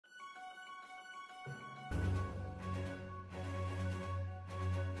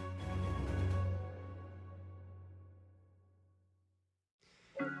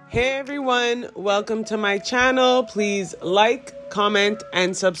Hey everyone, welcome to my channel. Please like, comment,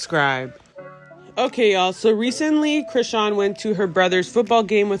 and subscribe. Okay, y'all, so recently Chrisean went to her brother's football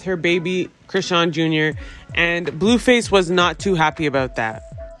game with her baby, Chrisean Jr., and Blueface was not too happy about that.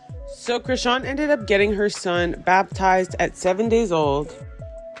 So Chrisean ended up getting her son baptized at 7 days old.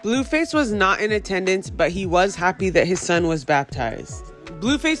 Blueface was not in attendance, but he was happy that his son was baptized.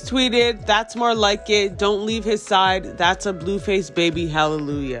 Blueface tweeted, "That's more like it. Don't leave his side. That's a Blueface baby.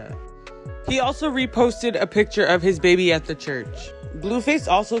 Hallelujah." He also reposted a picture of his baby at the church. Blueface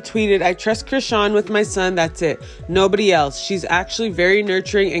also tweeted, "I trust Chrisean with my son. That's it. Nobody else. She's actually very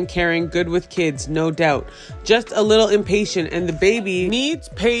nurturing and caring, good with kids, no doubt. Just a little impatient, and the baby needs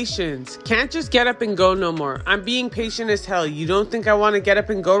patience. Can't just get up and go no more. I'm being patient as hell. You don't think I want to get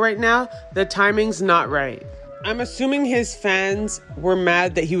up and go right now? The timing's not right." I'm assuming his fans were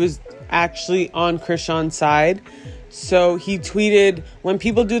mad that he was actually on Chrisean's side. So he tweeted, "When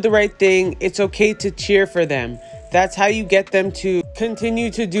people do the right thing, it's okay to cheer for them. That's how you get them to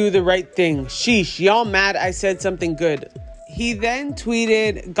continue to do the right thing. Sheesh, y'all mad I said something good." He then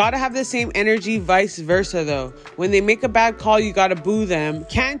tweeted, "Gotta have the same energy vice versa though. When they make a bad call, you gotta boo them.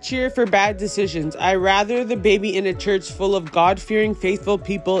 Can't cheer for bad decisions. I rather the baby in a church full of God-fearing, faithful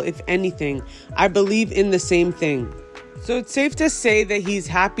people, if anything. I believe in the same thing." So it's safe to say that he's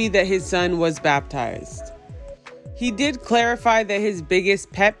happy that his son was baptized. He did clarify that his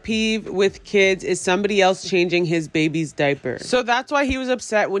biggest pet peeve with kids is somebody else changing his baby's diaper. So that's why he was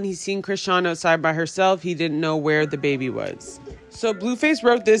upset when he seen Chrisean outside by herself. He didn't know where the baby was. So Blueface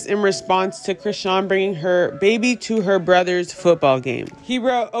wrote this in response to Chrisean bringing her baby to her brother's football game. He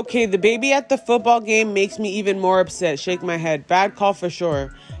wrote, "Okay, the baby at the football game makes me even more upset. Shake my head. Bad call for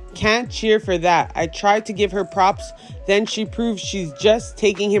sure. Can't cheer for that. I tried to give her props, then she proves she's just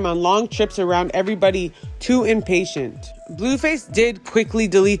taking him on long trips around everybody, too impatient." Blueface did quickly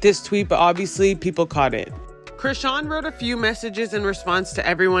delete this tweet, but obviously people caught it. Chrisean wrote a few messages in response to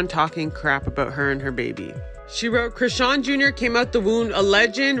everyone talking crap about her and her baby. She wrote, "Chrisean Jr. came out the wound a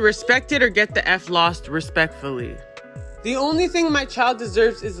legend, respected or get the F lost respectfully. The only thing my child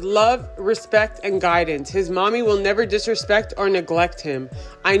deserves is love, respect, and guidance. His mommy will never disrespect or neglect him.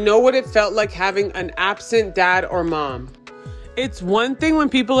 I know what it felt like having an absent dad or mom. It's one thing when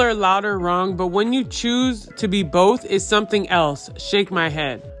people are loud or wrong, but when you choose to be both is something else. Shake my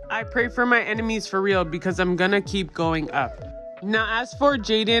head. I pray for my enemies for real because I'm gonna keep going up." Now, as for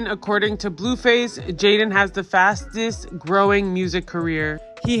Jaidyn, according to Blueface, Jaidyn has the fastest growing music career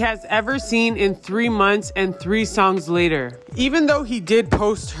he has ever seen in 3 months and 3 songs later. Even though he did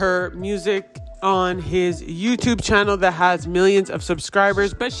post her music on his YouTube channel that has millions of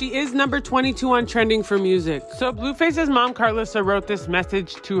subscribers, but she is number 22 on trending for music. So Blueface's mom, Carlissa, wrote this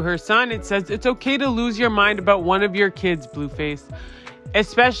message to her son. It says, "It's okay to lose your mind about one of your kids, Blueface,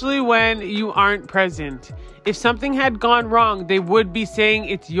 especially when you aren't present. If something had gone wrong, they would be saying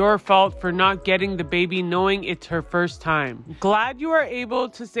it's your fault for not getting the baby knowing it's her first time. Glad you are able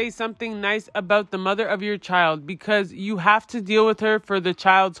to say something nice about the mother of your child because you have to deal with her for the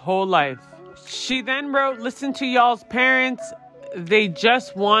child's whole life." She then wrote, "Listen to y'all's parents. They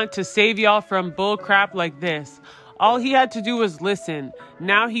just want to save y'all from bull crap like this. All he had to do was listen.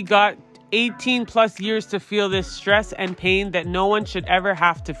 Now he got 18 plus years to feel this stress and pain that no one should ever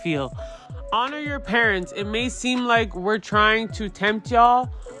have to feel. Honor your parents. It may seem like we're trying to tempt y'all,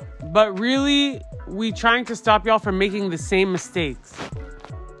 but really, we trying to stop y'all from making the same mistakes.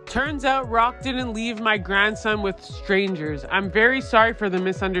 Turns out Rock didn't leave my grandson with strangers. I'm very sorry for the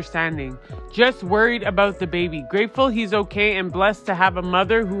misunderstanding. Just worried about the baby. Grateful he's okay and blessed to have a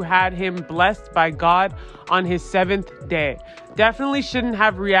mother who had him blessed by God on his 7th day. Definitely shouldn't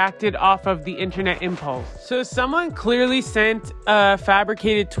have reacted off of the internet impulse." So someone clearly sent a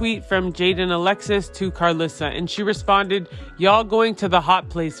fabricated tweet from Jaidyn Alexis to Carlissa, and she responded, "Y'all going to the hot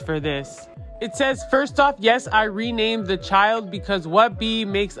place for this." It says, "First off, yes, I renamed the child because what B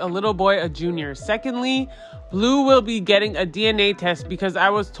makes a little boy a junior. Secondly, Blue will be getting a DNA test because I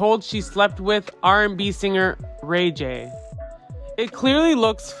was told she slept with R&B singer Ray J." It clearly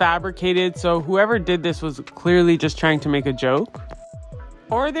looks fabricated, so whoever did this was clearly just trying to make a joke.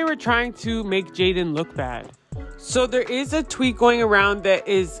 Or they were trying to make Jaidyn look bad. So there is a tweet going around that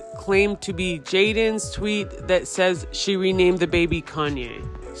is claimed to be Jaidyn's tweet that says she renamed the baby Kanye.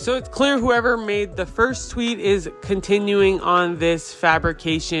 So it's clear whoever made the first tweet is continuing on this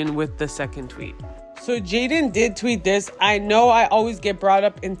fabrication with the second tweet. So Jaidyn did tweet this. "I know I always get brought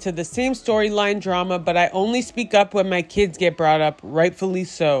up into the same storyline drama, but I only speak up when my kids get brought up, rightfully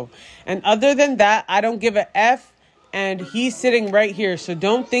so. And other than that, I don't give a F And he's sitting right here. So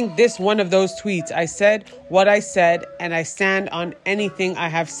don't think this one of those tweets. I said what I said, and I stand on anything I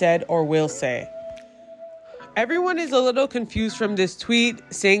have said or will say. Everyone is a little confused from this tweet,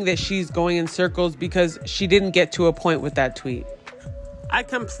 saying that she's going in circles because she didn't get to a point with that tweet. I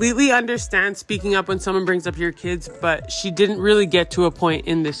completely understand speaking up when someone brings up your kids, but she didn't really get to a point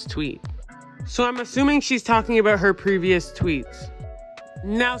in this tweet. So I'm assuming she's talking about her previous tweets.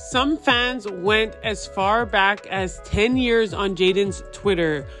 Now, some fans went as far back as 10 years on Jaidyn's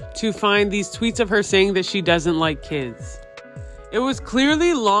Twitter to find these tweets of her saying that she doesn't like kids. It was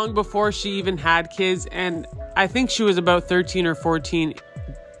clearly long before she even had kids, and I think she was about 13 or 14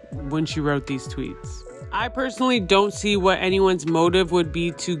 when she wrote these tweets. I personally don't see what anyone's motive would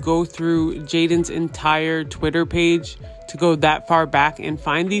be to go through Jaidyn's entire Twitter page to go that far back and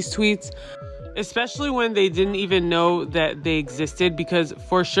find these tweets, especially when they didn't even know that they existed, because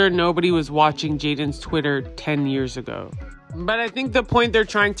for sure nobody was watching Jaidyn's Twitter 10 years ago. But I think the point they're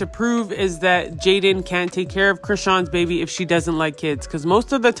trying to prove is that Jaidyn can't take care of Chrisean's baby if she doesn't like kids. Because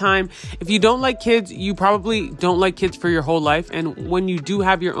most of the time, if you don't like kids, you probably don't like kids for your whole life. And when you do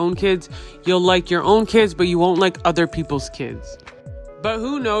have your own kids, you'll like your own kids, but you won't like other people's kids. But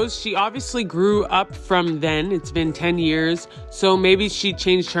who knows? She obviously grew up from then. It's been 10 years. So maybe she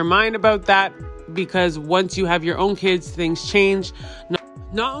changed her mind about that, because once you have your own kids, things change.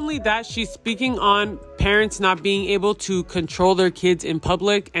 Not only that, she's speaking on parents not being able to control their kids in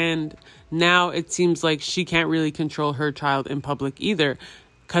public, and now it seems like she can't really control her child in public either,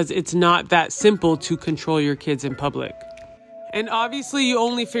 because it's not that simple to control your kids in public. And obviously you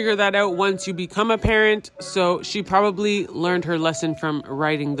only figure that out once you become a parent, so she probably learned her lesson from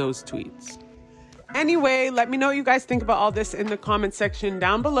writing those tweets. Anyway, let me know what you guys think about all this in the comment section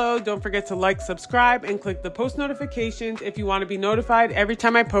down below. Don't forget to like, subscribe, and click the post notifications if you want to be notified every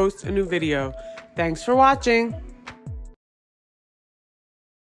time I post a new video. Thanks for watching.